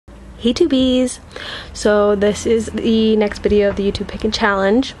Hey 2Bs! So this is the next video of the YouTube Pagan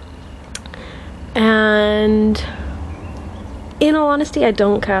challenge, and in all honesty I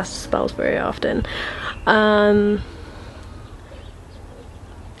don't cast spells very often, and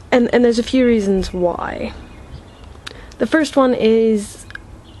there's a few reasons why. The first one is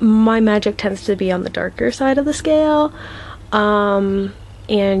my magic tends to be on the darker side of the scale, and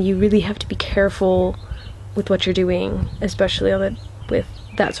you really have to be careful with what you're doing, especially with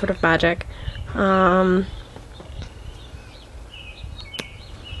that sort of magic.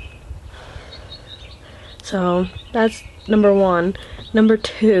 So that's number one. Number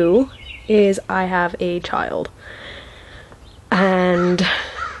two is I have a child, and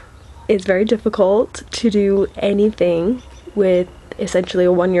it's very difficult to do anything with essentially a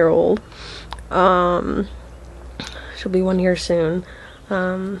 1-year-old. She'll be 1 year soon.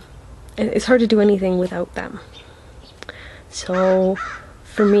 It's hard to do anything without them. So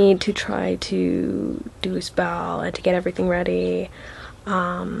for me to try to do a spell and to get everything ready,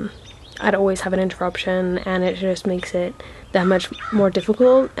 I'd always have an interruption, and it just makes it that much more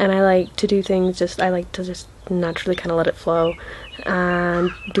difficult. And I like to do things I like to just naturally kind of let it flow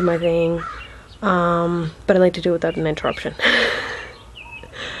and do my thing, but I like to do it without an interruption.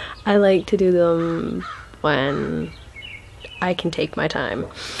 I like to do them when I can take my time,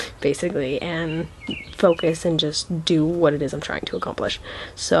 basically, and focus and just do what it is I'm trying to accomplish.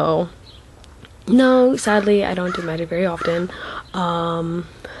 So no, sadly I don't do magic very often,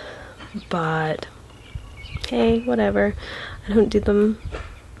 but hey, whatever. I don't do them,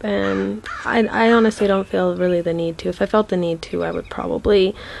 and I honestly don't feel really the need to. If I felt the need to, I would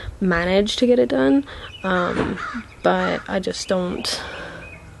probably manage to get it done, but I just don't.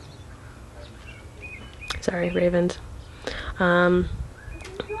 Sorry, ravens.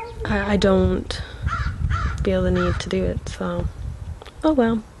 I don't feel the need to do it, so oh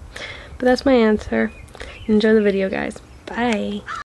well. But that's my answer. Enjoy the video, guys. Bye.